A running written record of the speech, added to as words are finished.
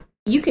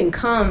you can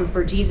come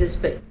for Jesus,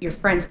 but your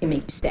friends can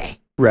make you stay.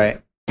 Right.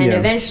 And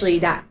eventually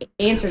that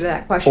answer to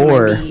that question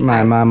or might be,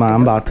 my mama,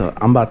 I'm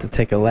about to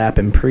take a lap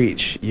and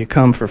preach. You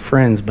come for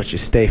friends, but you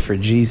stay for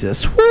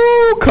Jesus.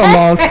 Woo! Come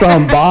on,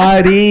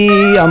 somebody.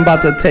 I'm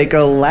about to take a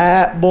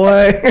lap,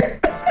 boy.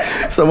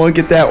 Someone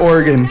get that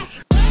organ.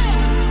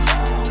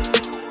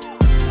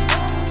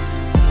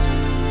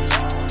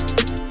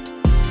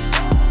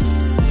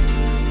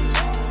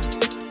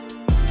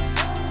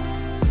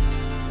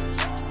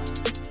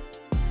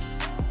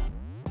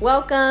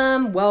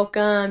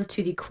 Welcome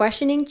to the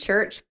Questioning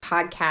Church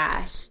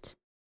podcast.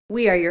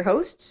 We are your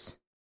hosts,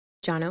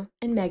 Jono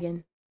and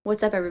Megan.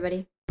 What's up,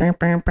 everybody? Glad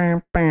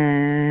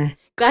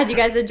you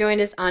guys have joined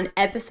us on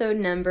episode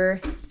number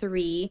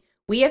 3.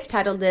 We have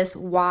titled this,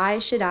 Why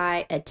Should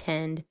I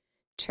Attend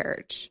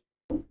Church?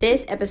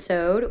 This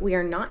episode, we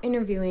are not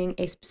interviewing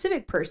a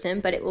specific person,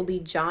 but it will be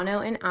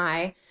Jono and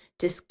I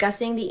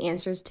discussing the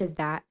answers to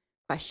that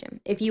question.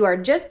 If you are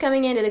just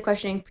coming into the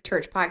Questioning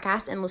Church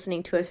podcast and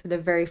listening to us for the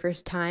very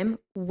first time,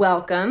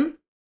 welcome.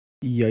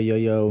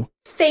 Yo.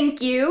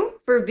 Thank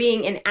you for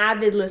being an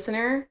avid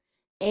listener.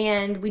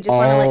 And we just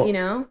want to let you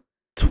know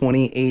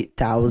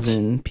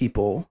 28,000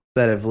 people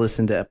that have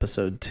listened to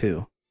episode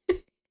 2.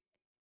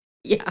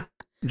 Yeah.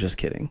 Just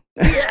kidding.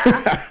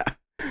 Yeah.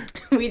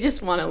 We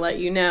just want to let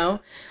you know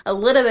a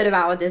little bit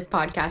about what this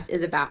podcast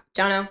is about.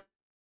 Jono?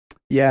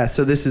 Yeah,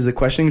 so this is the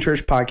Questioning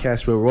Church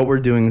podcast where what we're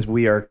doing is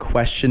we are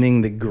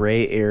questioning the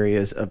gray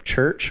areas of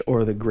church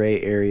or the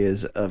gray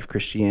areas of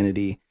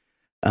Christianity.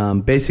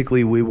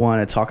 Basically, we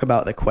want to talk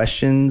about the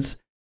questions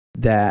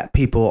that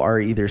people are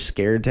either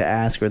scared to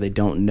ask or they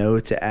don't know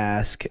to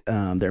ask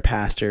their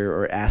pastor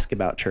or ask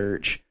about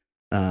church.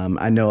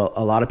 I know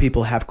a lot of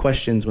people have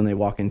questions when they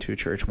walk into a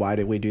church. Why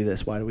do we do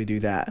this? Why do we do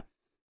that?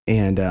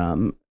 And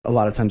a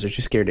lot of times they're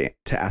too scared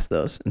to ask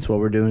those. And so what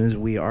we're doing is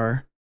we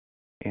are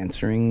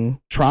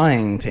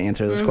trying to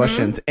answer those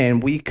questions,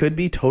 and we could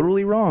be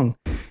totally wrong,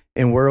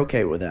 and we're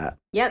okay with that.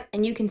 Yep,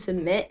 and you can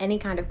submit any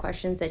kind of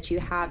questions that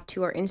you have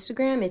to our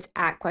Instagram. It's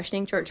at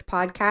Questioning Church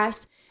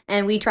Podcast,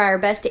 and we try our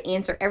best to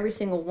answer every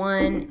single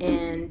one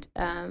and,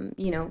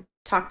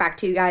 talk back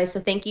to you guys. So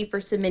thank you for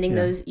submitting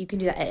those. You can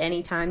do that at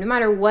any time, no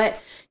matter what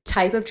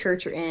type of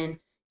church you're in,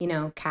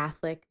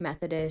 Catholic,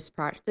 Methodist,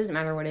 Protestant, doesn't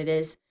matter what it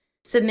is.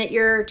 Submit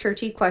your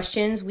churchy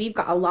questions. We've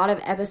got a lot of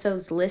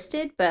episodes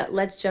listed, but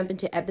let's jump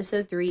into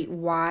episode 3.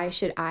 Why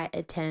should I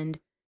attend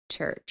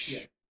church? Yeah.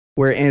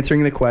 We're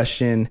attempting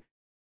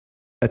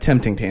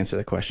to answer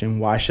the question,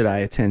 why should I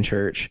attend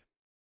church?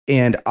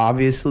 And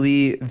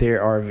obviously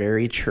there are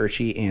very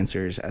churchy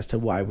answers as to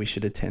why we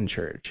should attend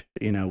church.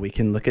 We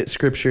can look at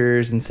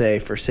scriptures and say,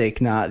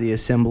 forsake not the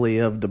assembly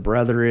of the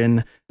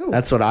brethren. Ooh.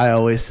 That's what I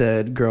always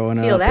said growing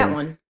up. Feel that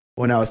one.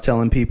 When I was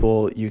telling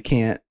people you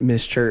can't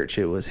miss church,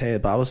 it was, hey, the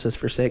Bible says,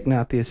 forsake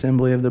not the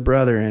assembly of the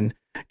brethren,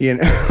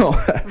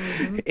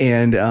 Mm-hmm.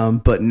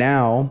 And, but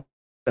now,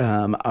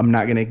 I'm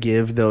not going to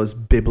give those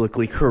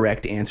biblically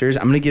correct answers.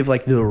 I'm going to give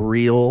like the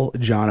real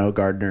Jono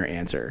Gardner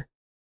answer.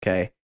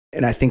 Okay.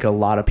 And I think a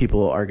lot of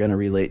people are going to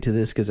relate to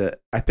this because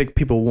I think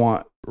people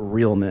want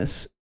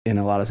realness. And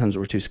a lot of times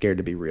we're too scared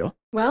to be real.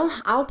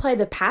 Well, I'll play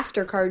the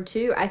pastor card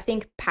too. I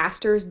think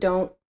pastors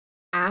don't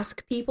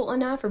ask people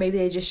enough, or maybe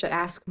they just should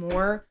ask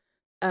more.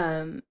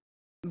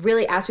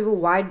 Really ask people,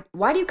 why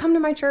do you come to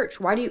my church?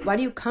 Why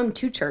do you come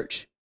to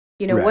church?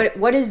 Right.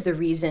 What is the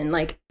reason?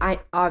 Like, I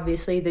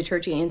obviously the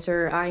churchy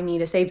answer, I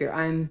need a savior.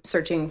 I'm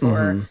searching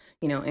for,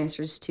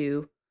 answers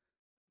to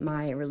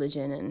my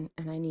religion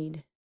and I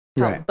need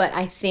help. Right. But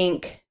I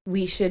think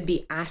we should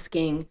be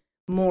asking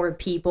more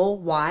people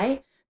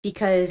why,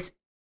 because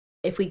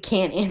if we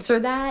can't answer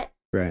that,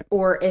 right,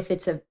 or if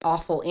it's an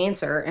awful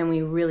answer and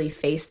we really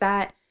face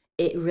that,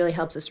 it really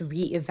helps us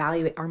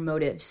reevaluate our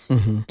motives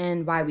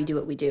and why we do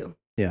what we do.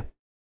 Yeah.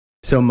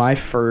 So my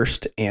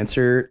first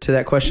answer to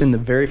that question, the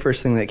very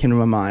first thing that came to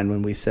my mind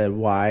when we said,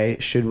 why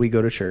should we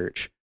go to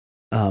church?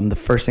 The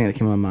first thing that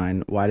came to my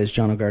mind, why does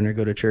Jono Gardner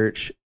go to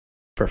church?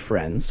 For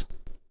friends.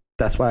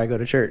 That's why I go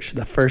to church.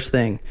 The first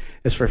thing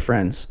is for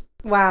friends.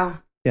 Wow.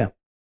 Yeah.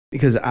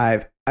 Because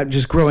I'm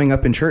just growing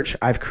up in church,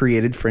 I've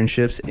created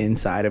friendships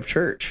inside of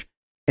church.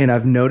 And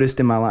I've noticed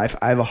in my life,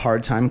 I have a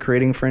hard time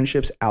creating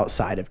friendships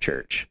outside of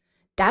church.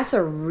 That's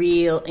a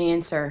real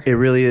answer. It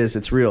really is.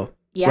 It's real.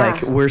 Yeah.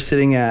 Like, we're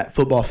sitting at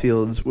football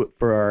fields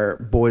for our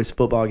boys'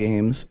 football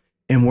games,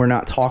 and we're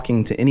not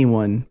talking to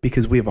anyone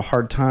because we have a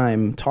hard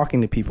time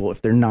talking to people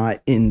if they're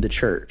not in the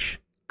church.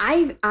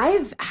 I've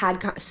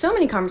had so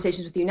many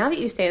conversations with you. Now that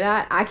you say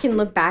that, I can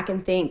look back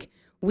and think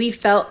we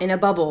felt in a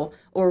bubble,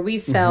 or we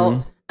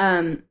felt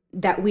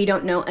that we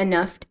don't know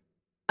enough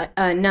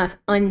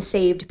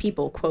unsaved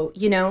people, quote,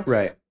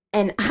 Right.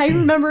 And I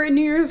remember a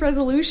New Year's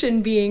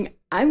resolution being,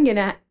 I'm going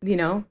to,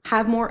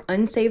 have more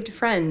unsaved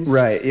friends.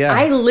 Right, yeah.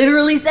 I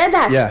literally said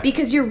that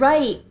because you're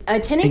right.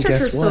 Attending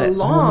church for so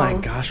long. Oh my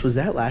gosh, was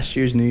that last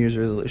year's New Year's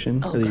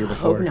resolution or the year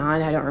before? Hope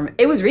not. I don't remember.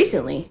 It was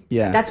recently.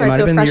 Yeah. That's why it's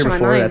so fresh in my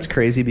mind. That's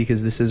crazy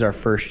because this is our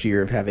first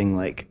year of having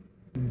like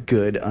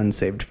good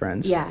unsaved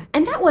friends. Yeah.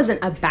 And that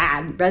wasn't a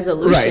bad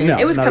resolution. Right, no,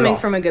 it was not at coming all.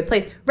 from a good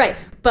place. Right.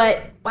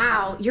 But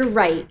wow, you're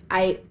right.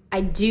 I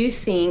do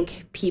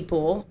think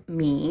people,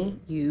 me,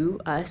 you,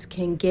 us,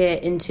 can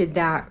get into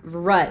that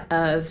rut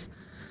of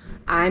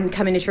I'm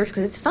coming to church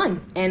because it's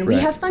fun and we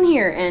Right. have fun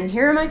here and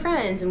here are my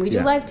friends and we do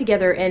Yeah. life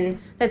together, and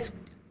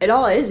it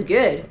all is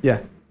good. Yeah.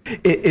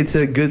 It's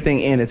a good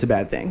thing and it's a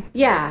bad thing.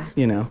 Yeah.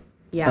 You know?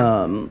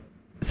 Yeah.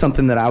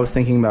 Something that I was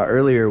thinking about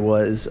earlier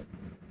was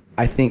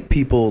I think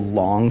people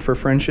long for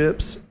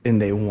friendships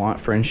and they want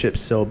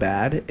friendships so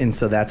bad. And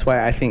so that's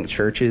why I think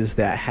churches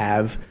that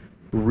have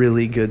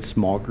really good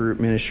small group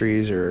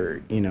ministries,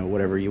 or, you know,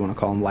 whatever you want to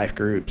call them, life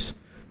groups,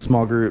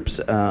 small groups,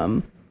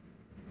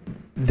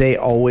 they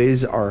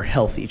always are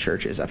healthy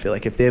churches. I feel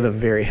like if they have a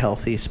very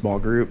healthy small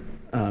group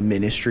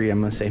ministry, I'm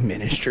going to say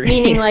ministry.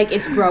 Meaning like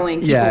it's growing.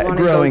 People Yeah, wanna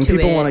growing. Go to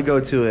People it. want to go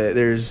to it.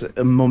 There's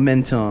a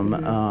momentum.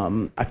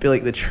 I feel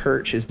like the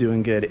church is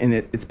doing good, and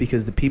it's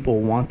because the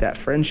people want that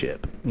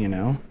friendship, you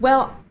know?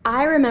 Well,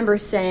 I remember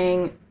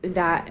saying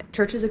that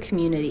church is a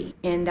community,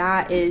 and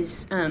that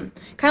is kind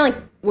of like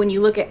when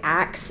you look at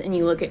Acts and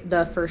you look at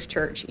the first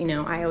church, you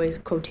know, I always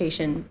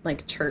quotation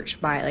like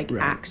church by like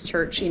Right. Acts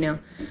church, you know,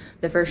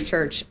 the first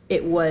church,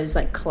 it was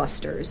like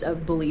clusters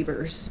of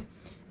believers,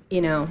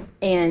 you know,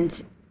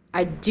 and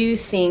I do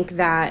think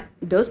that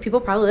those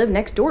people probably lived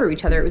next door to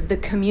each other. It was the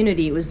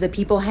community. It was the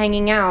people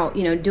hanging out,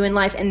 you know, doing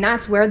life. And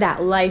that's where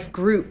that life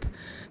group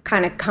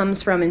kind of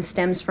comes from and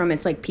stems from.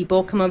 It's like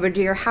people come over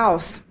to your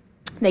house.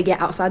 They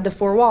get outside the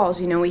four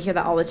walls. You know, we hear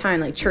that all the time.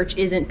 Like church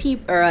isn't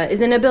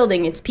isn't a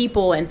building. It's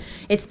people, and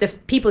it's the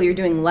people you're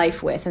doing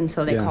life with. And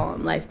so they call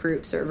them life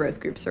groups or growth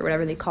groups or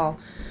whatever they call.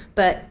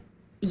 But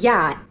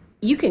yeah,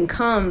 you can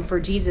come for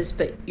Jesus,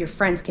 but your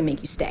friends can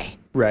make you stay.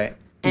 Right.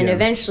 And Yeah.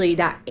 eventually,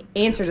 that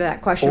answer to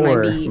that question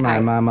Or might be,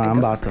 I'm go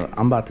about for to friends.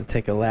 I'm about to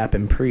take a lap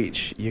and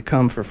preach. You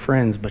come for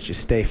friends, but you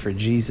stay for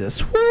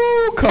Jesus.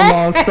 Woo! Come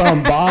on,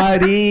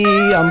 somebody!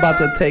 I'm about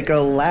to take a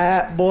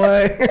lap,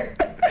 boy.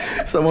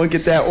 Someone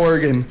get that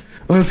organ.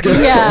 Let's go.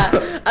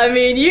 Yeah, I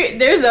mean,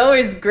 there's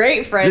always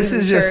great friends.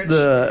 This is in just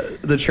church.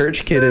 the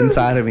church kid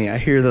inside of me. I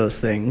hear those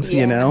things,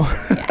 you know.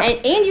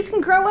 and you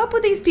can grow up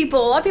with these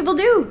people. A lot of people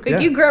do. Yeah.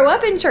 You grow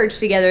up in church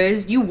together.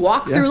 You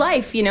walk through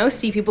life. You know,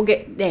 see people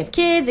they have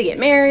kids, they get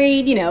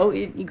married. You know,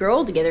 you grow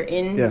old together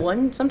in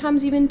one,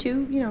 sometimes even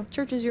two. You know,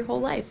 churches your whole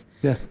life.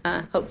 Yeah.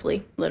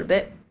 Hopefully, a little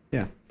bit.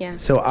 Yeah. Yeah.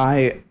 So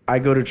I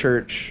go to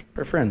church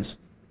for friends.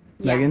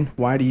 Yeah. Megan,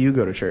 why do you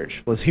go to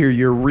church? Let's hear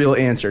your real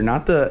answer.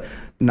 Not the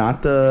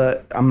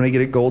I'm going to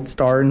get a gold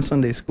star in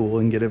Sunday school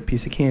and get a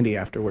piece of candy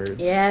afterwards.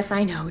 Yes,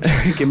 I know.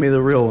 Give me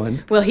the real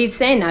one. Well, he's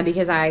saying that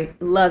because I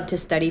love to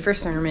study for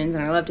sermons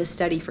and I love to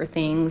study for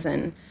things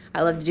and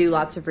I love to do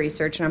lots of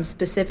research, and I'm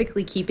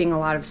specifically keeping a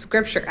lot of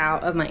scripture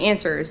out of my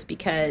answers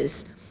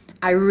because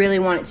I really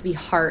want it to be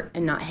heart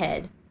and not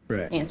head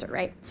answer,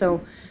 right?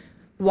 So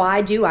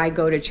why do I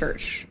go to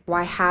church?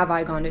 Why have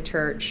I gone to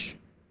church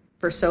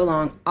for so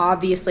long?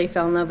 Obviously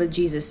fell in love with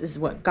Jesus is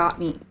what got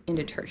me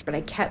into church, but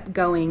I kept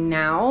going.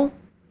 Now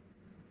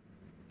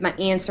my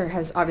answer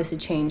has obviously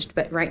changed,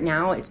 but right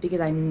now it's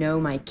because I know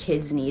my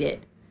kids need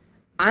it.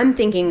 I'm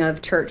thinking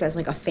of church as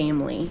like a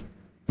family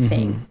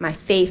thing. My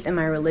faith and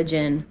my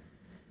religion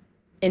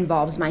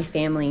involves my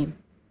family.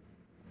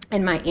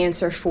 And my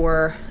answer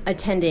for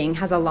attending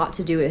has a lot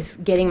to do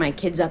with getting my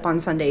kids up on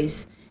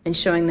Sundays and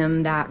showing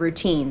them that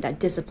routine, that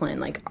discipline.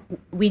 Like,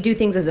 we do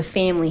things as a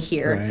family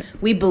here. Right.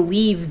 We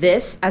believe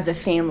this as a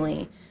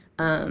family.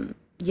 You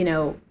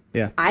know,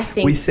 I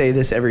think we say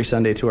this every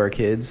Sunday to our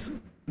kids.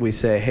 We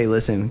say, hey,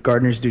 listen,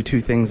 gardeners do two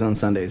things on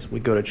Sundays. We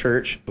go to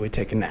church, and we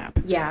take a nap.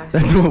 Yeah.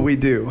 That's what we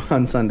do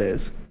on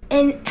Sundays.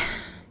 And,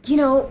 you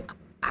know,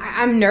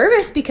 I'm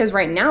nervous because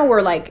right now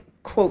we're like,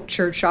 quote,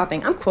 church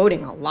shopping. I'm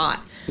quoting a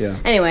lot. Yeah.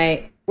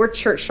 Anyway, we're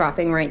church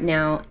shopping right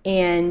now,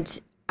 and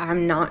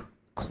I'm not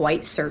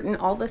quite certain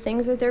all the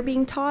things that they're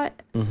being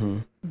taught. Mm-hmm.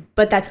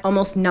 But that's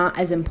almost not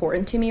as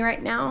important to me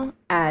right now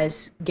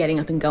as getting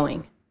up and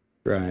going.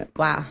 Right.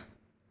 Wow.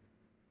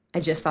 I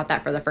just thought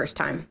that for the first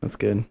time. That's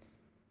good.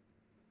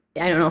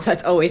 I don't know if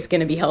that's always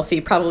going to be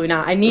healthy. Probably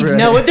not. I need to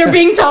know what they're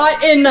being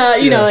taught in,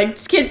 you know, like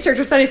kids' church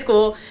or Sunday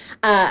school.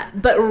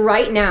 But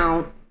right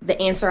now, the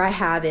answer I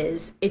have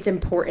is it's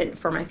important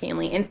for my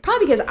family. And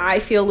probably because I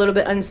feel a little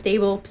bit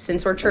unstable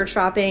since we're church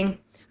shopping.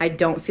 I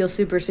don't feel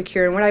super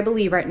secure in what I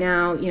believe right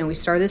now. You know, we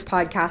started this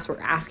podcast. We're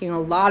asking a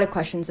lot of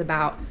questions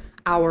about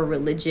our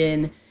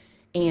religion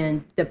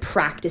and the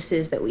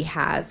practices that we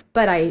have.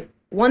 But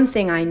one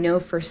thing I know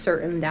for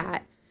certain,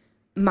 that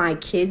my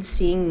kids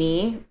seeing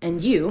me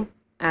and you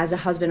as a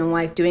husband and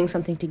wife doing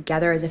something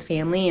together as a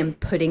family and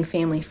putting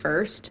family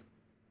first,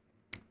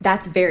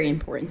 that's very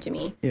important to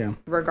me. Yeah.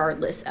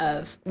 Regardless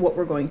of what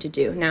we're going to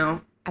do.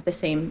 Now, on the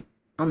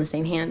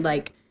same hand,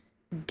 like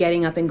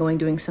getting up and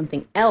doing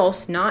something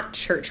else, not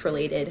church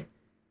related,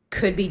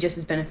 could be just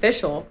as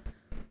beneficial.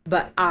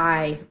 But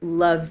I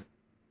love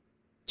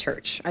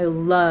church. I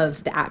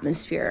love the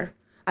atmosphere.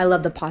 I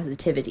love the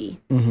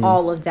positivity. Mm-hmm.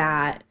 All of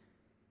that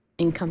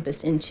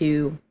encompassed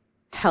into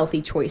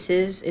healthy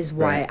choices is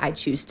why Right. I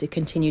choose to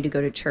continue to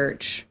go to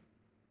church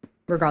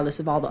regardless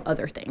of all the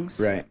other things.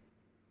 Right.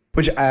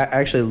 Which I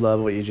actually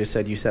love what you just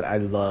said. You said, I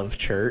love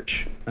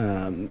church,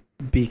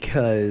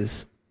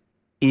 because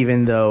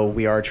even though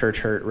we are church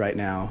hurt right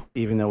now,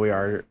 even though we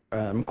are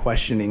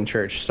questioning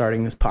church,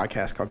 starting this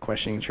podcast called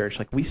Questioning Church,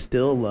 like we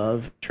still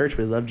love church.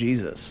 We love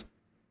Jesus.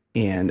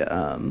 And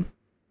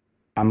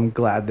I'm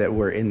glad that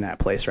we're in that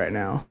place right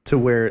now to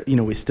where,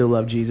 we still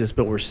love Jesus,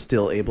 but we're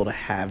still able to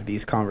have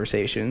these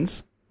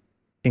conversations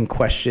and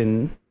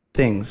question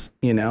things,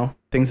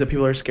 things that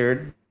people are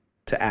scared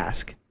to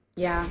ask.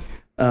 Yeah.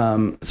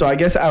 So I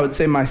guess I would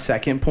say my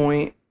second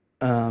point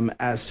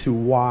as to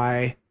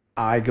why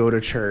I go to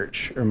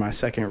church, or my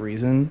second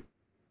reason,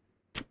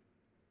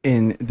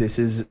 and this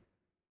is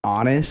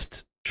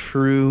honest,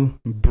 true,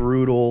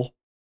 brutal,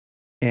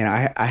 and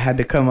I had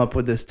to come up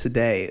with this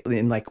today.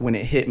 And like when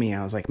it hit me,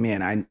 I was like,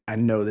 man, I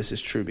know this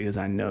is true because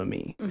I know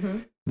me. Mm-hmm.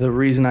 The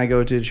reason I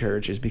go to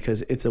church is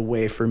because it's a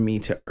way for me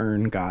to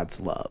earn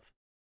God's love.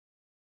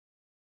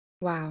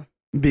 Wow.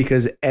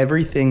 Because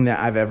everything that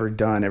I've ever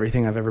done,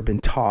 everything I've ever been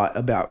taught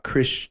about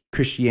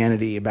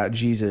Christianity, about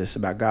Jesus,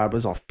 about God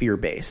was all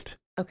fear-based.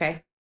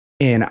 Okay.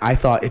 And I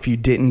thought if you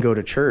didn't go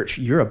to church,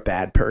 you're a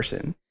bad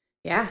person.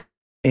 Yeah.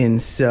 And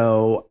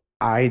so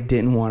I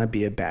didn't want to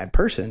be a bad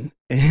person.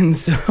 And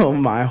so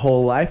my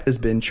whole life has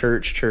been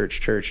church, church,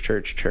 church,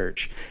 church,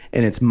 church.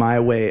 And it's my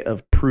way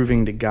of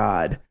proving to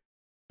God,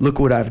 look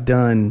what I've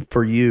done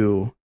for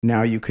you.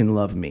 Now you can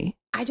love me.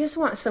 I just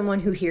want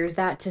someone who hears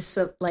that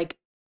to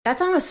that's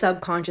on a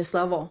subconscious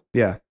level.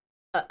 Yeah.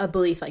 A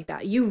belief like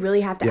that. You really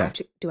have to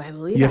actually, do I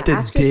believe you that? You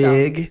have to Ask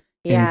dig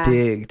yourself. and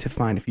dig to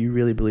find if you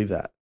really believe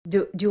that.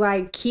 Do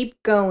I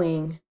keep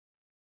going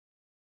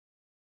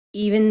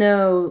even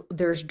though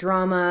there's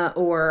drama,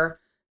 or,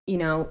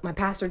 my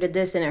pastor did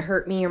this and it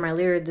hurt me, or my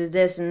leader did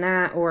this and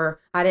that, or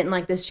I didn't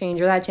like this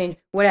change or that change,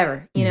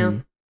 whatever,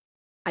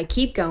 I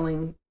keep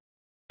going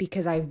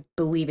because I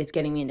believe it's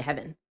getting me into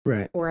heaven.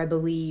 Right. Or I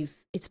believe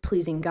it's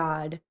pleasing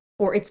God,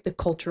 or it's the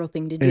cultural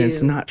thing to do. And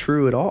it's not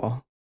true at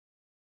all.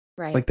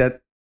 Right. Like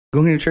that,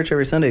 going to church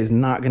every Sunday is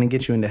not going to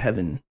get you into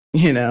heaven,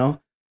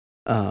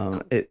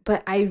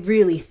 But I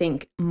really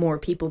think more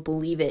people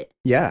believe it.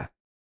 Yeah.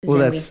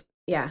 Well,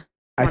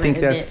 I think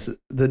admit. that's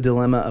the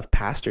dilemma of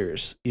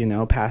pastors.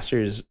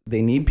 Pastors,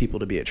 they need people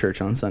to be at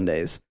church on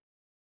Sundays,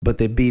 but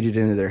they beat it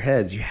into their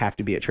heads. You have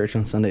to be at church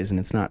on Sundays, and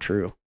it's not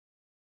true.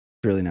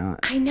 It's really not.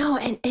 I know.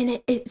 And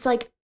it's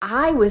like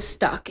I was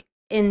stuck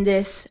in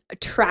this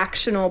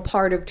attractional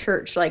part of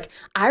church. Like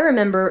I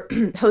remember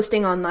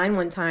hosting online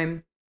one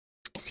time,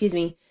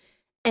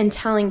 and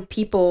telling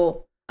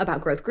people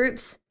about growth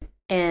groups,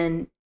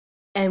 and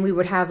we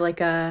would have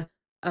like a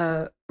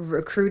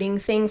recruiting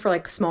thing for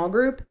like small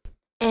group.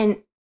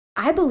 And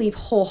I believe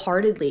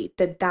wholeheartedly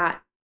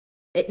that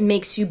it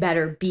makes you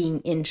better being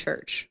in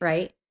church,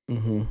 right?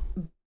 Mm-hmm.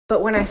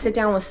 But when I sit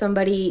down with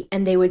somebody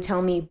and they would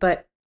tell me,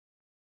 but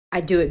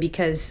I do it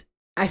because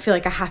I feel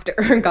like I have to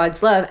earn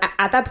God's love.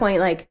 At that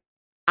point, like,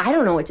 I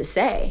don't know what to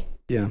say.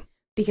 Yeah.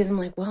 Because I'm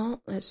like,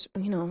 well, that's,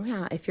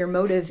 if your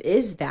motive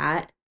is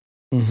that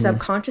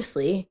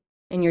subconsciously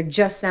and you're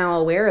just now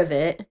aware of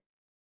it,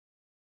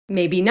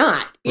 maybe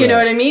not. You know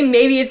what I mean?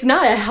 Maybe it's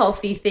not a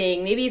healthy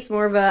thing. Maybe it's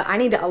more of I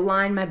need to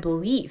align my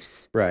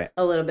beliefs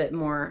a little bit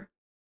more.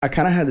 I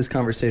kind of had this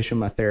conversation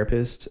with my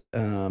therapist, I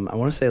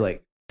want to say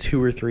like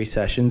 2 or 3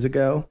 sessions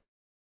ago.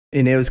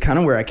 And it was kind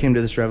of where I came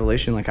to this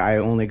revelation, like I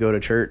only go to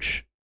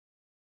church,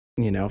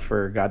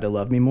 for God to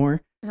love me more.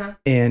 Uh-huh.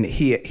 And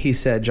he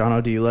said,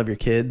 Jono, do you love your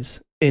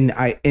kids? And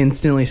I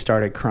instantly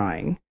started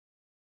crying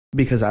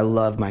because I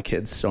love my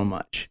kids so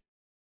much.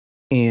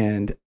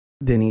 And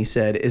then he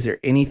said, is there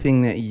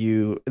anything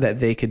that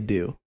they could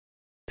do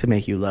to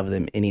make you love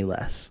them any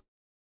less?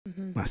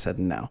 Mm-hmm. I said,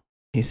 no.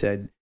 He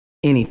said,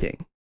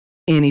 anything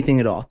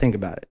at all. Think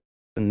about it.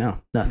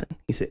 No, nothing.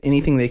 He said,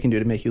 anything they can do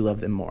to make you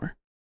love them more.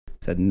 I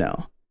said,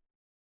 no.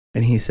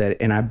 And he said,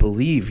 and I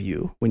believe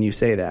you when you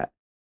say that.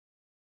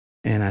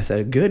 And I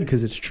said, good,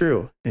 because it's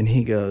true. And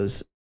he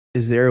goes,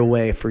 is there a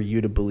way for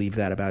you to believe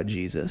that about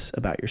Jesus,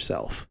 about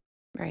yourself?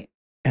 Right.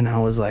 And I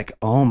was like,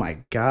 oh my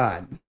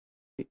God,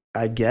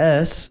 I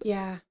guess.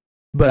 Yeah.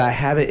 But I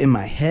have it in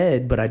my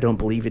head, but I don't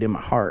believe it in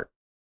my heart,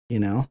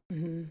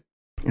 Mm-hmm.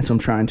 And so I'm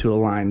trying to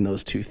align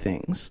those two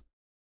things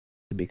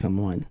to become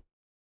one.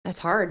 That's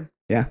hard.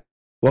 Yeah.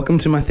 Welcome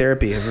to my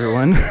therapy,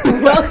 everyone.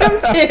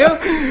 Welcome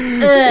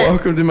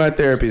to my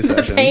therapy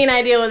sessions. Pain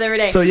I deal with every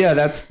day. So yeah,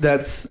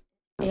 that's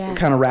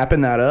kind of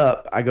wrapping that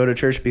up. I go to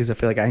church because I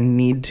feel like I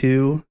need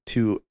to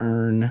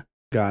earn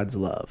God's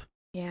love.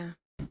 Yeah.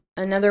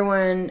 Another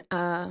one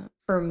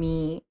for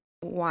me,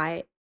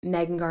 why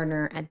Megan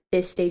Gardner at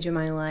this stage of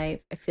my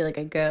life, I feel like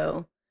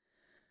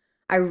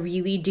I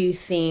really do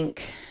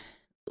think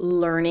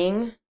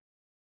learning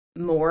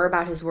more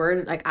about his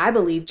word. Like I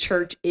believe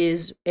church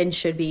is and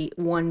should be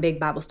one big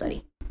Bible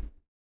study,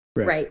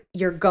 right?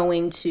 You're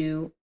going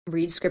to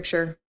read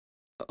scripture,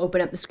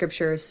 open up the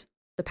scriptures.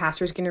 The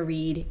pastor's going to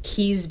read.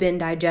 He's been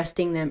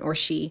digesting them, or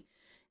she,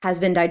 has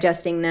been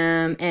digesting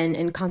them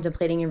and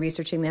contemplating and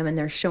researching them, and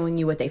they're showing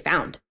you what they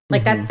found.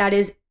 Like that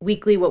is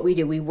weekly what we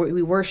do. We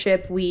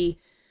worship, we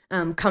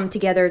come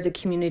together as a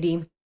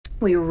community,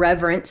 we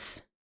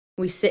reverence,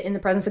 we sit in the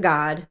presence of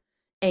God,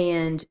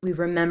 and we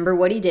remember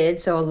what he did.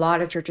 So a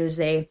lot of churches,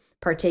 they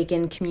partake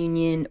in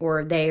communion,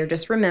 or they are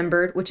just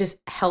remembered, which is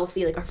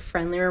healthy, like a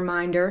friendly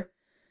reminder.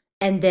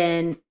 And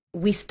then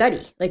we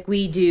study, like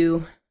we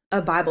do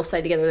a Bible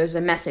study together. There's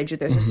a message, or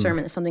there's a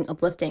sermon, that's something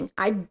uplifting.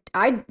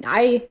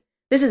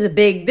 This is a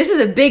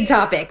big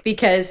topic,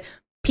 because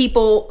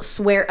people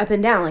swear up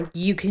and down, like,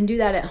 you can do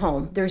that at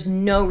home. There's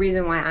no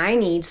reason why I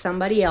need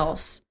somebody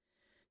else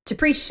to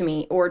preach to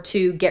me or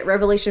to get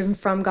revelation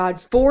from God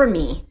for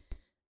me.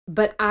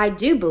 But I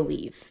do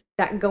believe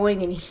that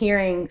going and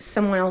hearing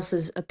someone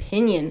else's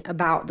opinion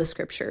about the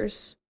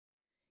scriptures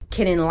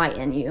can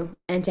enlighten you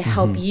and to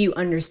help you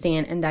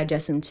understand and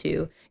digest them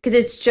too. Because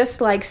it's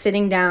just like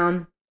sitting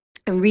down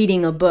and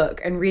reading a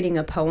book and reading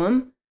a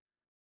poem.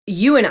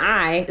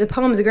 The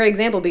poem is a great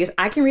example, because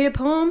I can read a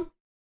poem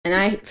and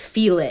I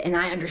feel it and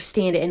I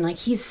understand it. And like,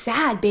 he's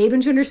sad, babe.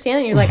 Don't you understand it?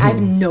 And you're like, I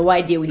have no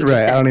idea what you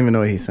just said. I don't even know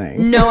what he's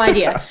saying. No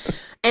idea.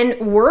 And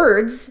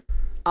words,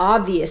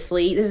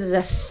 obviously, this is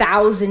a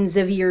thousands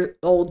of year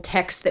old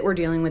text that we're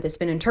dealing with. It's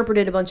been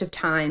interpreted a bunch of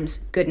times.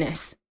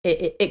 Goodness,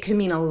 it could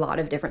mean a lot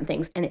of different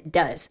things, and it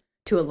does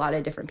to a lot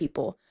of different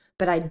people.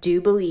 But I do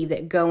believe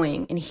that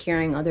going and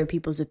hearing other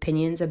people's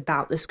opinions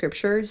about the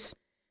scriptures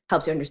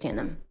helps you understand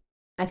them.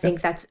 I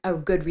think that's a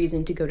good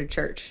reason to go to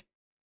church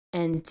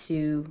and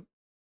to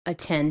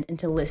attend and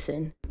to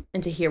listen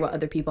and to hear what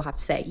other people have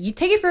to say. You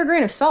take it for a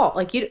grain of salt.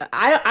 Like,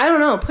 I don't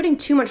know, putting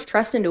too much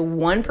trust into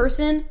one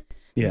person.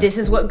 Yeah. This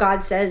is what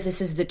God says, this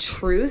is the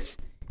truth,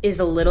 is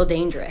a little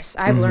dangerous.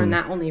 I've learned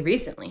that only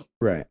recently.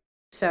 Right.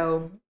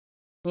 So,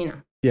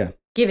 yeah,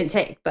 give and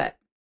take, but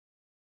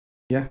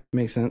yeah,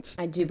 makes sense.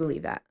 I do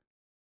believe that.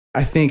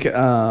 I think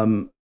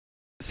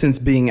since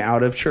being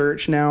out of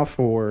church now,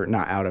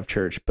 not out of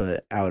church,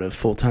 but out of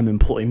full-time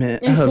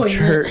employment. Of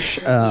church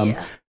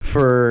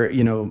for,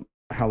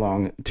 how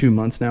long? 2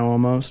 months now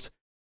almost.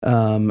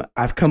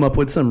 I've come up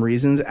with some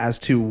reasons as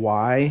to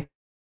why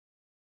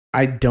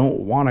I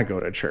don't want to go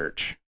to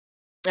church.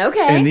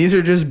 Okay. And these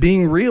are just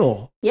being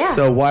real. Yeah.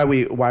 So why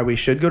we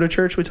should go to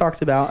church, we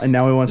talked about, and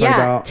now we want to talk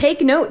about.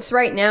 Take notes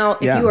right now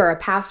if you are a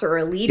pastor or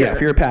a leader. Yeah,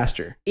 if you're a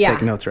pastor,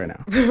 take notes right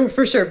now.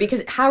 For sure,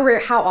 because how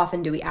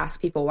often do we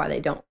ask people why they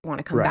don't want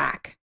to come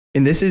back?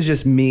 And this is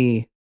just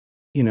me,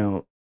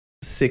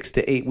 6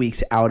 to 8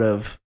 weeks out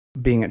of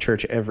being at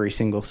church every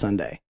single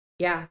Sunday.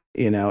 Yeah.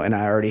 And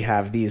I already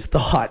have these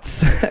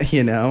thoughts,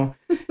 Oh,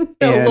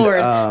 and,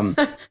 Lord.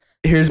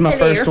 Here's my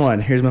first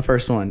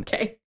one.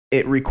 Okay.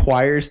 It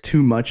requires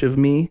too much of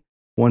me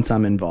once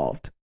I'm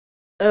involved.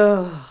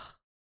 Oh,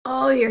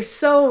 you're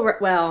so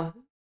well.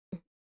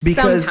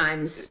 Because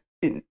sometimes.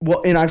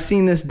 And I've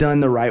seen this done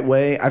the right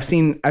way. I've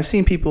seen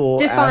people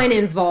define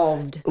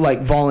involved,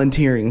 like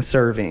volunteering,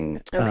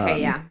 serving.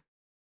 Okay, yeah.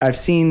 I've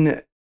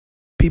seen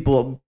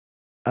people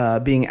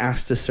being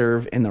asked to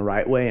serve in the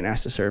right way and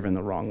asked to serve in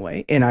the wrong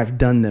way, and I've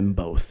done them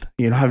both.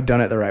 I've done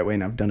it the right way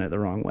and I've done it the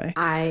wrong way.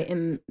 I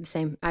am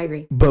same. I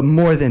agree. But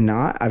more than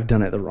not, I've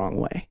done it the wrong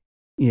way.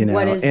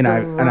 What is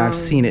I've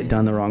seen it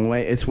done the wrong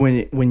way. It's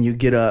when you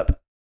get up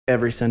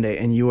every Sunday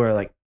and you are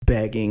like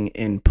begging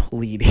and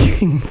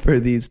pleading for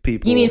these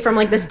people. You mean from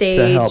like the stage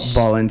to help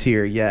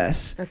volunteer?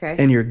 Yes. Okay.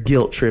 And you're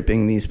guilt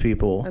tripping these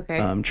people, okay.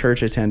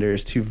 Church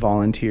attenders, to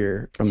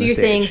volunteer from the stage.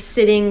 So you're saying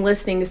sitting,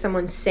 listening to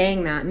someone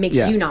saying that makes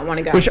you not want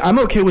to go. Which I'm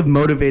okay with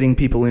motivating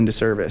people into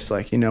service.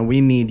 Like, we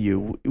need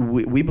you.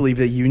 We believe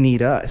that you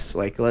need us.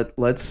 Like,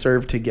 let's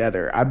serve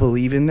together. I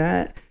believe in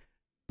that.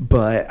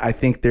 But I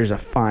think there's a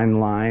fine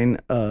line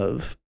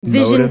of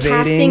vision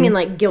casting and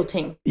like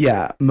guilting.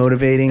 Yeah,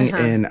 motivating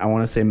and I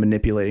want to say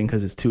manipulating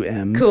because it's 2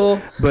 M's.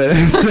 Cool. But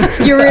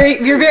you're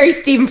very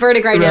Stephen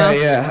Furtick right now.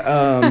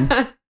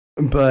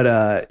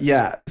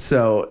 Yeah.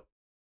 So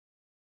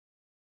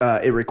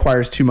it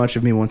requires too much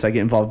of me once I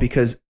get involved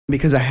because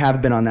I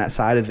have been on that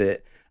side of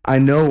it. I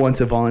know once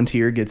a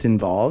volunteer gets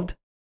involved,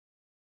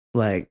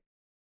 like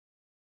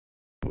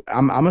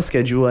I'm a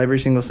schedule every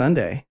single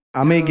Sunday.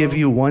 I may give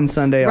you one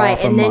Sunday off a month.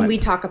 Right, and then we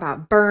talk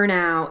about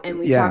burnout, and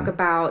we talk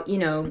about,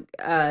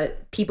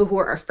 people who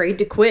are afraid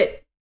to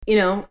quit,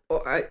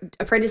 or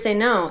afraid to say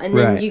no. And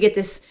then you get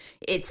this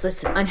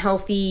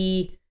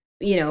unhealthy,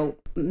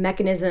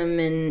 mechanism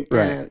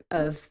and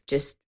of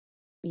just,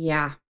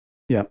 Yeah.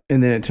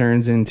 And then it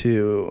turns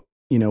into,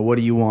 what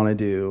do you want to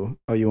do?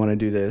 Oh, you want to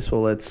do this?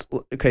 Well,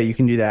 you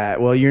can do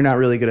that. Well, you're not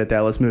really good at that.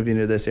 Let's move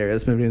into this area.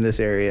 Let's move into this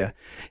area.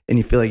 And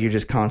you feel like you're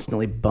just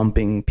constantly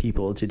bumping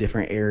people to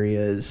different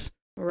areas.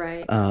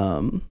 Right.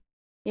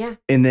 Yeah.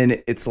 And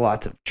then it's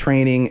lots of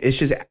training. It's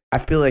just, I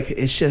feel like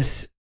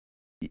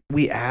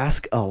we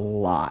ask a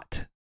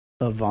lot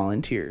of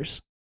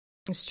volunteers.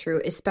 It's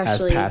true.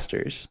 Especially as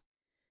pastors.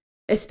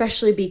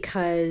 Especially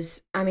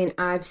because,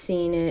 I've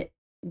seen it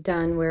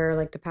done where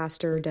like the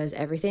pastor does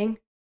everything.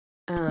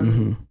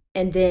 And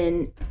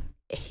then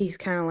he's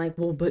kind of like,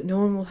 well, but no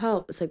one will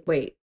help. It's like,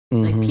 wait,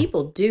 like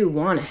people do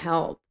want to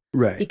help.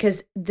 Right.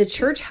 Because the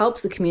church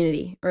helps the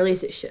community, or at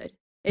least it should.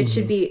 It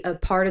should be a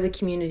part of the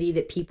community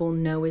that people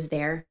know is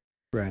there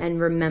and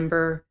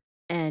remember,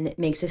 and it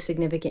makes a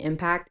significant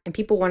impact. And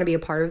people want to be a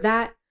part of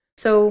that.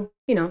 So,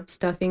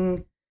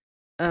 stuffing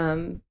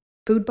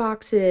food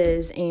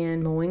boxes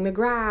and mowing the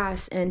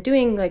grass and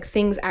doing like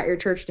things at your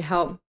church to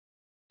help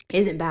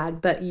isn't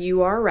bad. But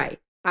you are right.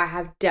 I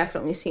have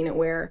definitely seen it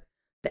where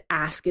the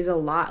ask is a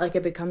lot. Like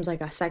it becomes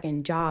like a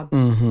second job,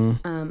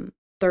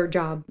 third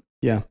job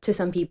to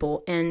some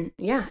people. And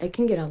it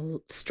can get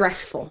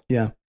stressful.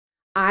 Yeah.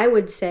 I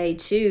would say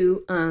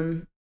too,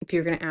 if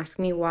you're going to ask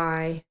me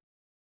why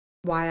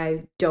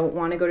I don't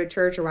want to go to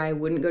church or why I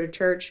wouldn't go to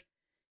church,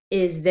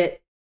 is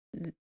that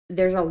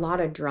there's a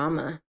lot of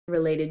drama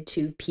related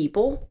to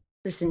people,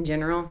 just in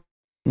general.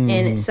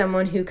 And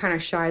someone who kind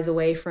of shies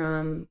away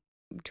from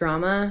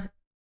drama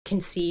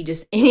can see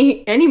just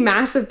any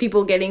mass of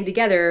people getting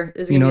together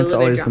is going to be a little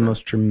bit of drama. It's always the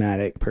most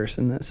dramatic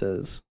person that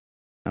says,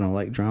 I don't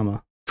like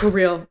drama. For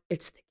real.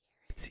 It's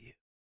you.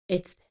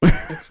 It's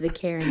the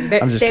Karen.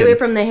 But stay away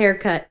from the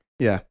haircut.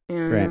 Yeah.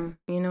 Right.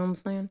 You know what I'm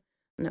saying?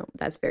 No,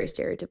 that's very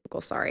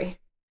stereotypical. Sorry.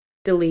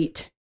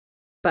 Delete.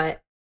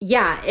 But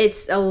yeah,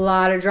 it's a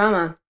lot of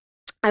drama.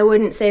 I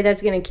wouldn't say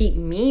that's going to keep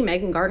me,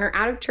 Megan Gardner,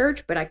 out of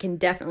church, but I can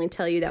definitely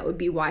tell you that would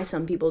be why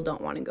some people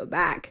don't want to go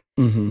back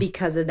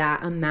because of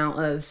that amount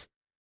of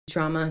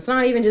drama. It's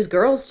not even just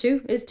girls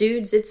too. It's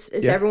dudes. It's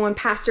everyone.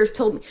 Pastors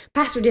told me,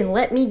 pastor didn't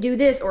let me do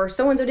this, or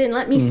so-and-so didn't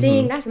let me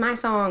sing. That's my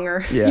song.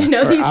 Or,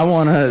 I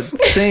want to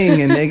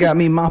sing and they got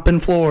me mopping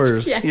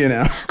floors, I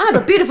have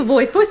a beautiful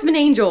voice of an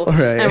angel.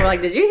 Right. And we're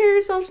like, did you hear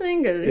yourself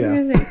sing?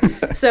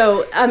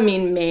 So, I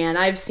mean, man,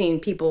 I've seen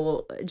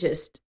people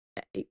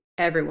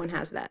everyone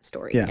has that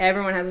story. Yeah.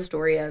 Everyone has a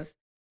story of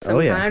some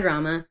kind of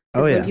drama.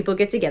 Because when people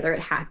get together,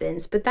 it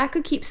happens. But that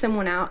could keep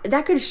someone out.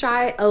 That could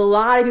shy a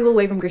lot of people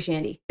away from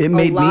Christianity. It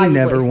made me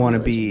never want to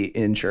be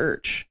in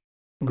church.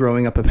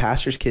 Growing up a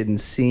pastor's kid and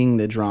seeing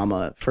the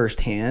drama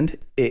firsthand.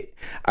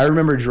 I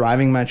remember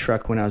driving my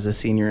truck when I was a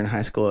senior in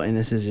high school, and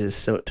this is just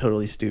so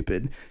totally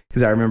stupid.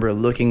 Because I remember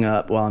looking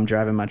up while I'm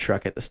driving my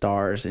truck at the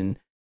stars in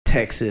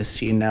Texas,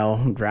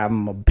 driving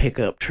my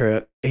pickup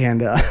truck.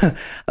 And I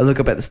look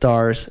up at the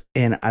stars,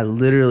 and I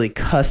literally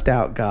cussed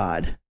out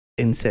God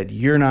and said,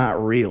 "You're not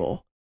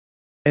real."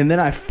 And then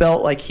I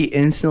felt like he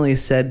instantly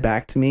said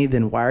back to me,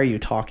 "Then why are you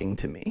talking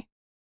to me?"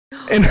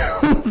 And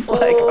I was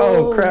like,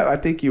 oh crap, I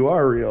think you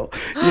are real.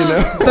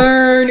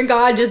 Burn,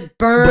 God, just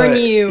burn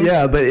you.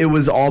 Yeah, but it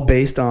was all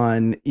based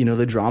on,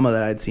 the drama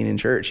that I'd seen in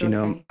church.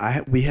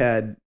 We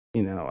had,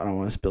 I don't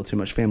want to spill too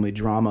much family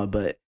drama,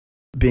 but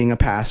being a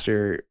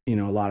pastor, a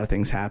lot of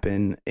things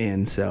happen.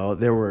 And so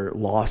there were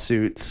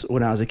lawsuits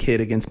when I was a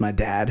kid against my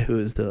dad, who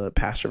is the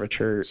pastor of a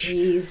church.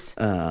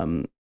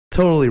 Jeez.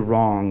 Totally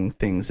wrong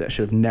things that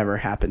should have never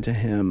happened to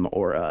him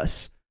or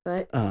us.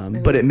 But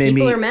it made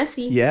people are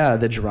messy. Yeah,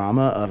 the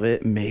drama of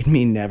it made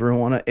me never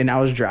want to. And I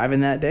was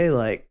driving that day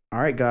like, all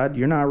right, God,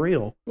 you're not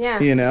real. Yeah.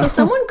 So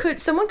someone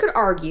could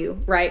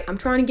argue, right? I'm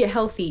trying to get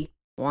healthy.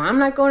 Well, I'm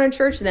not going to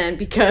church then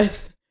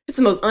because it's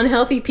the most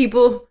unhealthy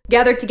people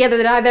gathered together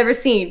that I've ever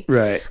seen.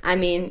 Right. I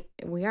mean,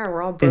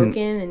 we're all broken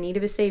and in need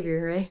of a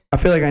savior, right? I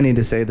feel like I need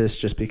to say this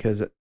just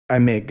because I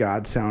made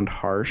God sound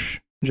harsh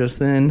just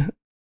then.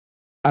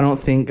 I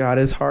don't think God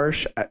is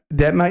harsh.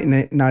 That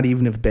might not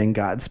even have been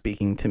God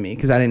speaking to me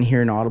because I didn't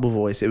hear an audible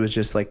voice. It was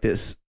just like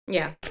this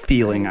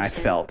feeling I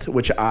felt,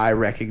 which I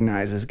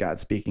recognize as God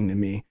speaking to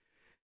me.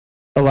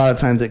 A lot of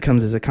times it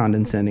comes as a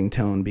condescending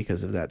tone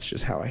because that's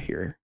just how I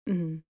hear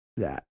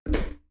that,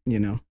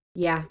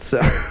 Yeah. So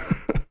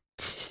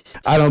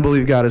I don't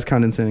believe God is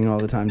condescending all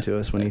the time to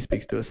us when he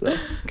speaks to us, though.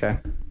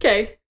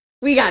 Okay.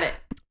 We got it.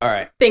 All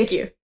right. Thank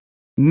you.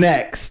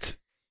 Next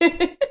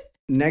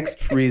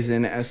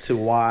reason as to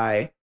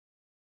why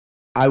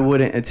I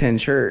wouldn't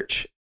attend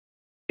church.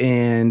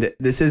 And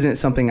this isn't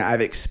something I've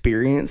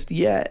experienced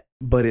yet,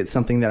 but it's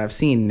something that I've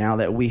seen now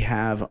that we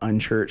have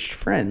unchurched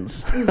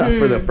friends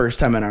for the first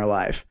time in our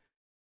life.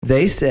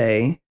 They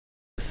say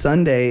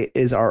Sunday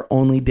is our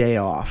only day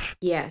off.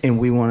 Yes. And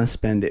we want to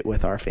spend it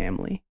with our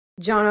family.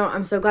 Jono,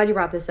 I'm so glad you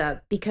brought this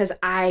up because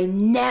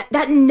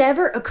that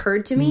never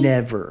occurred to me.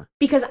 Never.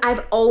 Because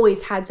I've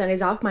always had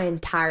Sundays off my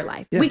entire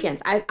life. Yeah.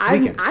 Weekends. I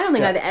don't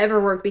think I've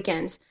ever worked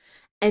weekends.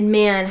 And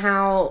man,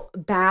 how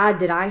bad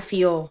did I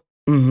feel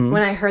when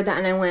I heard that?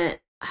 And I went,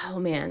 oh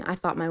man, I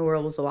thought my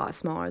world was a lot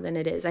smaller than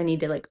it is. I need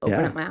to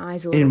open up my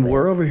eyes a little bit. And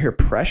we're over here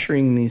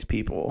pressuring these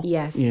people.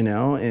 Yes.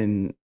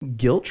 And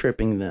guilt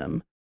tripping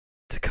them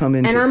to come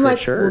into and I'm the like,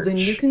 church. Well, then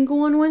you can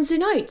go on Wednesday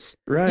nights.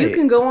 Right. You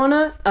can go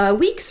on a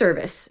week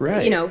service.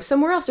 Right.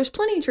 Somewhere else. There's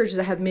plenty of churches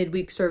that have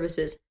midweek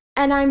services.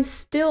 And I'm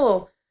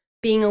still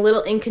being a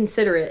little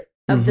inconsiderate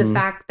of the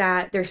fact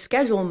that their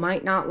schedule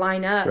might not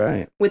line up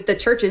with the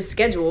church's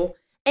schedule.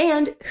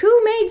 And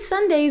who made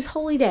Sundays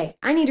holy day?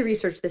 I need to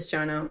research this,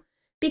 Jono,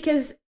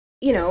 because,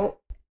 you're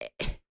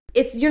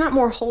not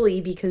more holy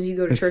because you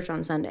go to church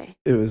on Sunday.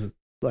 It was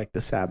like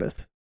the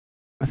Sabbath.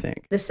 I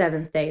think the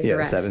seventh day is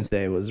rest. The seventh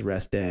day was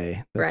rest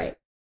day. That's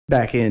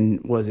back in,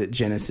 was it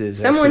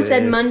Genesis? Someone Exodus,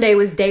 said Monday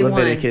was day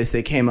Leviticus,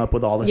 they came up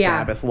with all the Yeah.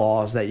 Sabbath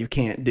laws that you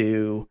can't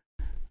do.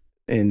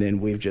 And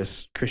then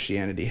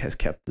Christianity has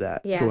kept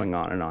that Yeah. going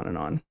on and on and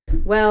on.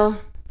 1.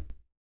 Well,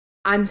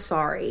 I'm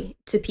sorry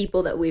to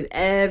people that we've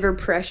ever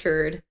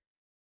pressured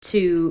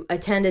to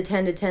attend,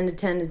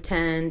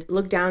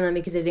 look down on them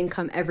because they didn't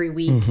come every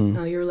week. Mhm.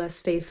 Oh, you're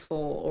less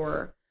faithful,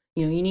 or,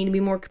 you need to be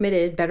more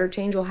committed. Better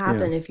change will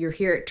happen if you're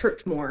here at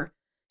church more.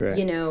 Right.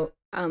 I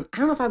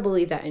don't know if I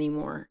believe that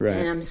anymore. Right.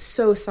 And I'm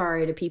so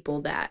sorry to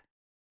people that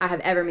I have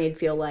ever made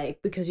feel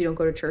like because you don't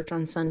go to church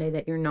on Sunday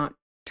that you're not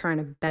trying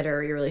to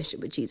better your relationship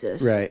with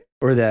Jesus. Right.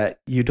 Or that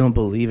you don't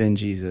believe in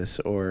Jesus,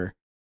 or,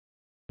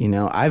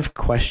 I've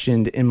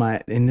questioned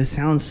and this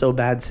sounds so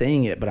bad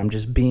saying it, but I'm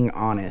just being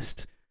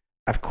honest.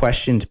 I've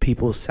questioned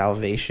people's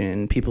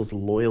salvation, people's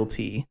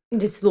loyalty.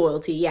 It's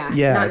loyalty, yeah.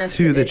 Yeah, Not to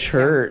necessarily- the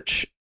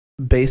church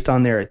based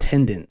on their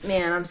attendance.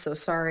 Man, I'm so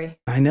sorry.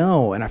 I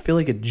know, and I feel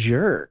like a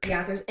jerk.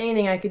 Yeah, if there's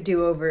anything I could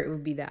do over it,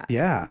 would be that.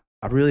 Yeah,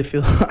 I really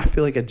feel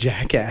like a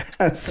jackass.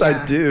 Yeah,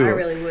 I do. I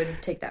really would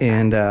take that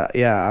And back.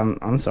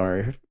 I'm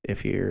sorry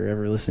if you're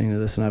ever listening to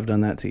this and I've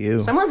done that to you.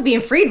 Someone's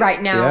being freed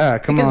right now. Yeah,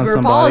 come because on, we're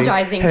somebody.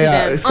 apologizing to Hey,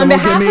 them on someone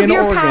give behalf me of an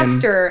your organ.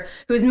 pastor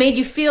who's made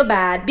you feel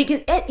bad.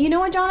 Because you know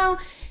what, Jono?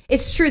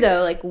 It's true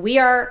though. Like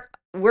we're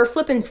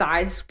flipping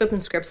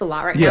scripts a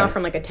lot right Yeah. now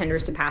from like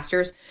attenders to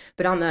pastors.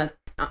 But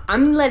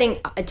I'm letting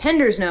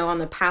attenders know on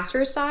the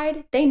pastor's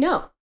side, they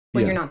know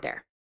when Yeah. you're not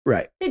there.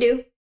 Right. They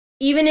do.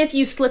 Even if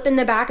you slip in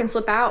the back and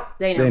slip out,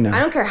 they know. They know. I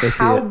don't care They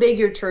see how it. big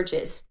your church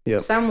is. Yep.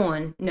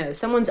 Someone knows.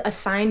 Someone's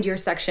assigned your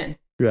section.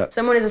 Yep.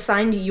 Someone is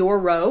assigned your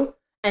row,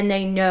 and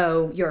they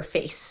know your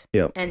face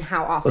Yep. and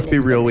how often. Let's be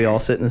it's real. been We there. all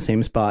sit in the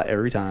same spot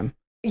every time.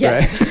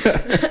 Yes,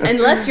 Right?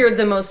 unless you're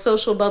the most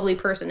social, bubbly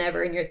person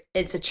ever, and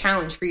it's a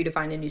challenge for you to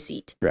find a new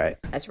seat. Right.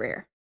 That's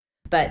rare,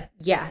 but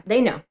yeah,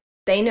 they know.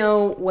 They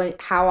know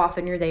how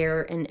often you're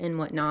there and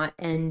whatnot,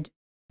 and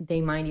they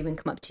might even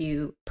come up to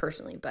you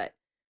personally, but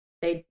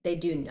they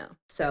do know.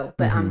 So,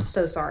 but I'm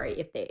so sorry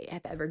if they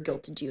have ever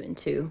guilted you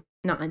into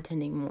not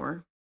attending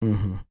more.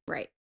 Mm-hmm.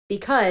 Right.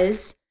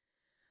 Because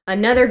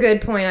another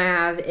good point I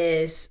have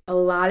is a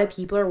lot of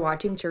people are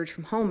watching church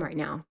from home right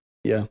now.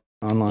 Yeah.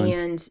 Online.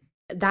 And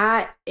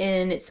that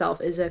in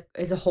itself is a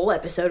whole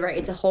episode, right?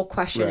 It's a whole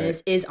question.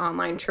 Right. Is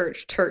online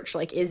church?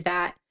 Like, is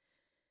that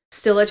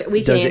still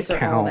we can Does it answer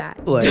count? all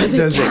that. Like, does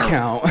it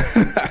count?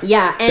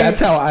 Yeah. And That's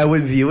how I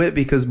would view it,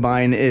 because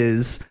mine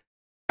is,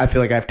 I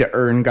feel like I have to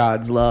earn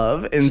God's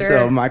love. And so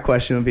Sure. my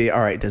question would be, all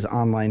right, does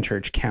online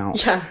church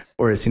count? yeah,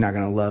 Or is he not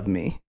going to love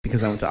me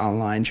because I went to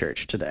online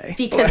church today?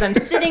 because I'm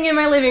sitting in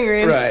my living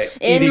room Right.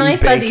 in Eating my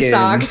fuzzy bacon.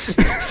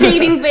 socks,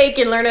 eating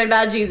bacon, learning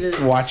about Jesus.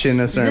 Watching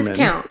a Does sermon. this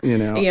count?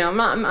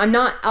 I'm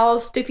not all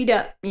spiffied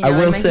up. I will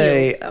in my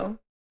say- heels, so.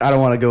 I don't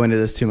want to go into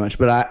this too much,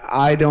 but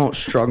I don't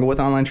struggle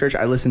with online church.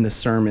 I listen to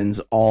sermons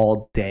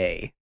all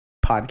day,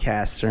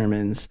 podcast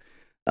sermons,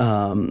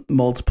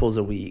 multiples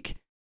a week.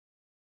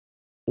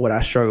 What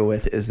I struggle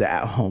with is the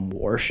at-home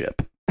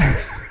worship.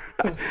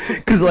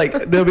 Because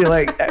they'll be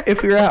like,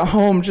 if you're at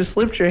home, just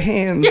lift your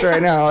hands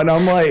right now. And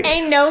I'm like,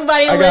 Ain't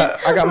nobody. I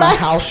got my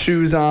house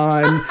shoes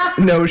on,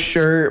 no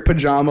shirt,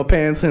 pajama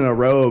pants, and a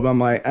robe. I'm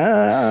like,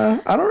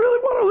 I don't really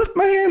want to lift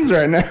my hands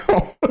right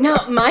now. No,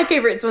 my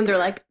favorites when they're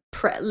like,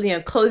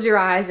 close your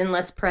eyes and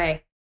let's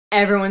pray.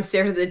 Everyone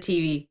stares at the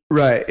TV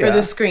Right. or Yeah.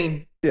 the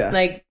screen. Yeah.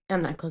 Like,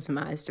 I'm not closing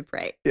my eyes to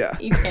pray. Yeah.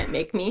 You can't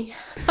make me.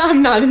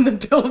 I'm not in the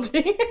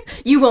building.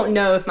 You won't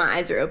know if my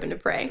eyes are open to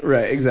pray.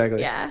 Right.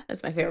 Exactly. Yeah,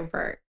 that's my favorite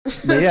part.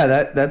 But yeah,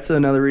 that's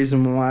another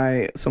reason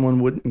why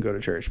someone wouldn't go to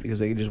church, because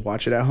they could just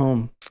watch it at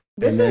home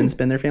and then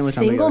spend their family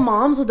time single together.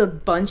 moms with a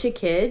bunch of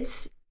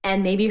kids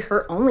and maybe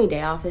her only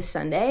day off is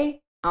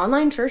Sunday.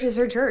 Online church is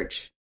her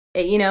church.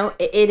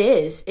 It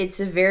is. It's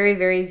a very,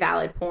 very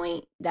valid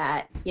point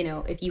that,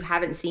 if you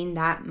haven't seen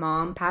that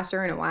mom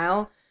pastor in a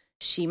while,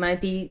 she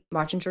might be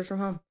watching church from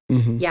home.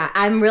 Mm-hmm. Yeah,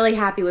 I'm really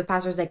happy with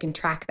pastors that can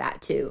track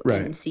that too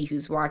Right. and see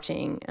who's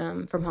watching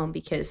from home,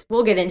 because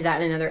we'll get into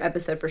that in another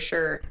episode for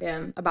sure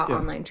about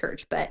online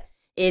church. But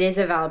it is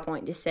a valid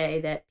point to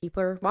say that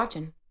people are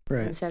watching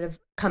Right. instead of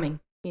coming,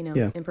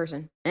 Yeah. in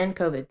person, and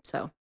COVID.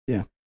 So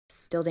Yeah.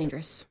 still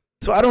dangerous.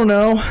 So I don't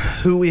know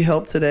who we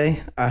helped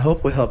today. I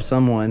hope we helped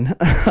someone.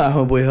 I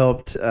hope we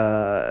helped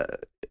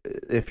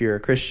if you're a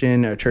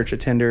Christian, a church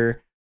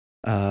attender,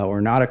 or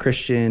not a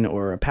Christian,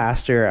 or a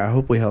pastor. I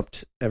hope we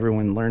helped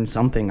everyone learn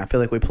something. I feel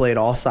like we played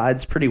all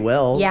sides pretty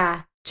well.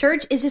 Yeah.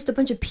 Church is just a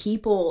bunch of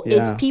people.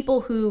 Yeah. It's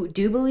people who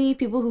do believe,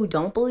 people who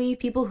don't believe,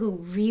 people who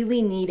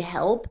really need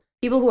help,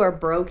 people who are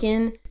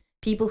broken,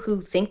 people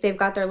who think they've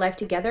got their life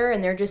together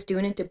and they're just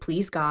doing it to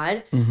please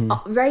God.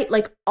 Mm-hmm. Right?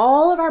 Like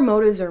all of our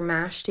motives are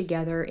mashed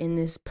together in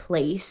this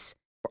place.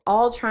 We're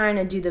all trying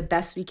to do the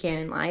best we can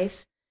in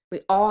life.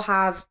 We all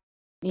have,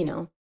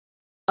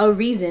 a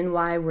reason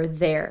why we're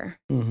there.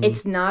 Mm-hmm.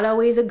 It's not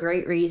always a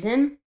great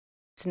reason.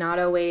 It's not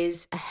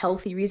always a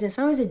healthy reason. It's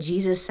not always a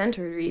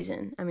Jesus-centered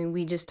reason. I mean,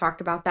 we just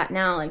talked about that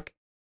now. Like,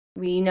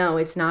 we know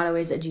it's not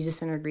always a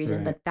Jesus-centered reason,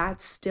 Right. but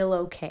that's still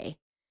okay.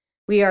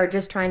 We are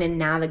just trying to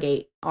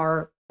navigate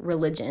our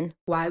religion,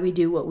 why we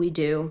do what we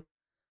do,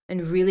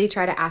 and really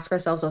try to ask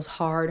ourselves those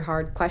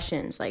hard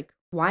questions. Like,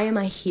 why am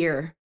I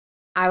here?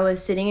 I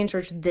was sitting in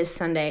church this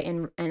Sunday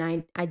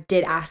and I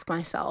did ask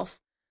myself,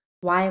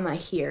 why am I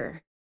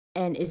here?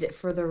 And is it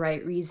for the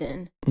right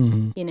reason?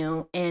 Mm-hmm. You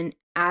know, and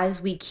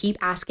as we keep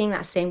asking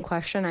that same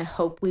question, I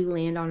hope we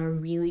land on a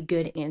really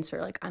good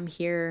answer. Like, I'm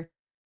here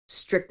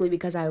strictly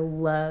because I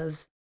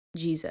love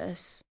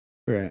Jesus.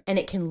 Right. And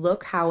it can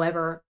look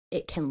however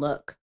it can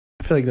look.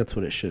 I feel like that's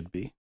what it should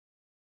be.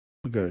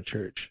 We go to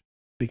church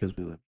because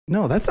we love.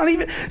 No, that's not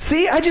even.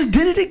 See, I just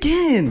did it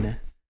again.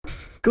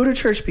 Go to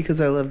church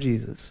because I love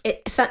Jesus.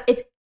 It's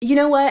you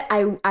know what?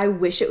 I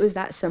wish it was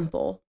that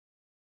simple.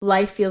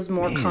 Life feels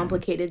more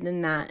complicated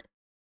than that.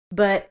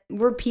 But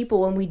we're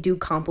people when we do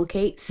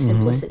complicate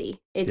simplicity.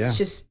 It's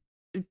just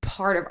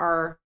part of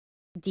our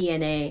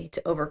DNA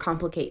to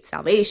overcomplicate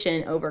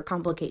salvation,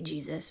 overcomplicate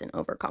Jesus, and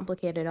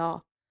overcomplicate it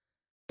all.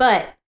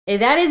 But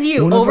if that is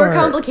you,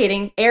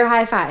 overcomplicating, air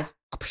high five.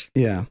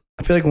 Yeah.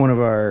 I feel like one of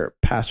our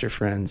pastor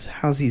friends,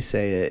 how's he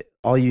say it?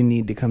 All you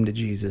need to come to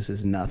Jesus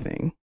is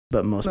nothing,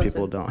 but most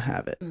people don't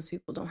have it. Most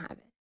people don't have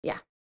it. Yeah.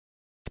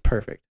 It's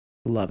perfect.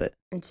 Love it.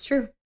 It's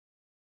true.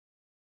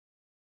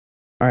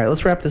 All right,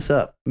 let's wrap this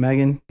up.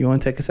 Megan, you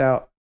want to take us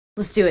out?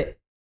 Let's do it.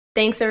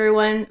 Thanks,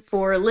 everyone,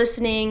 for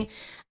listening.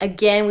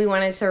 Again, we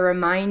wanted to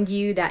remind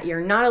you that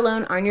you're not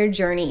alone on your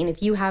journey. And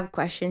if you have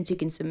questions, you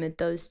can submit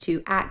those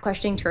to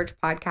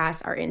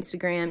 @QuestioningChurchPodcast, our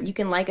Instagram. You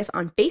can like us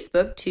on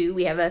Facebook, too.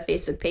 We have a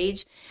Facebook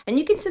page. And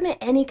you can submit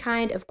any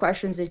kind of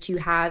questions that you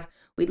have.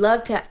 We'd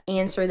love to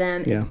answer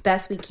them as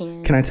best we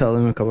can. Can I tell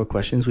them a couple of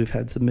questions we've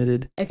had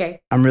submitted?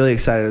 Okay. I'm really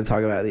excited to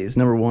talk about these.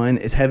 Number one,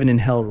 is heaven and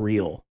hell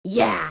real?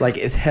 Yeah. Like,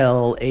 is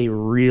hell a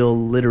real,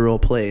 literal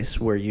place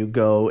where you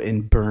go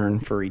and burn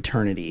for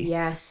eternity?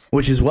 Yes.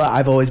 Which is what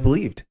I've always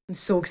believed. I'm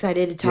so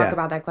excited to talk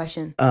about that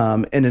question.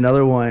 And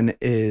another one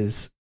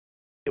is,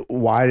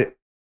 why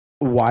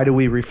do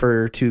we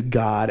refer to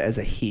God as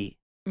a he?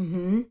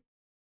 Mm-hmm.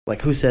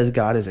 Like, who says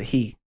God is a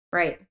he?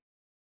 Right.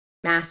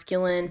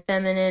 Masculine,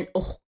 feminine.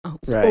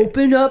 Right.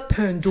 Open up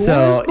Pandora's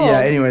box. Yeah,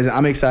 anyways,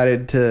 I'm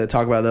excited to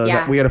talk about those.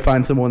 Yeah. We got to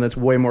find someone that's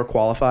way more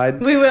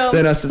qualified we will.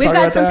 than us to We've talk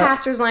got about some that.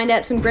 pastors lined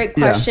up, some great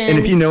questions. And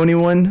if you know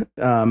anyone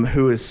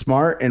who is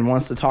smart and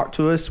wants to talk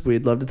to us,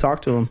 we'd love to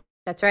talk to them.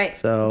 That's right.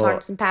 So talk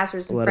to some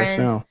pastors, some let friends, us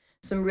know.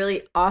 some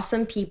really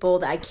awesome people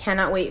that I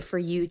cannot wait for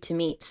you to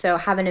meet. So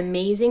have an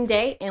amazing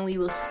day, and we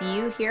will see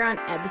you here on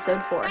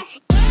episode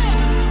 4.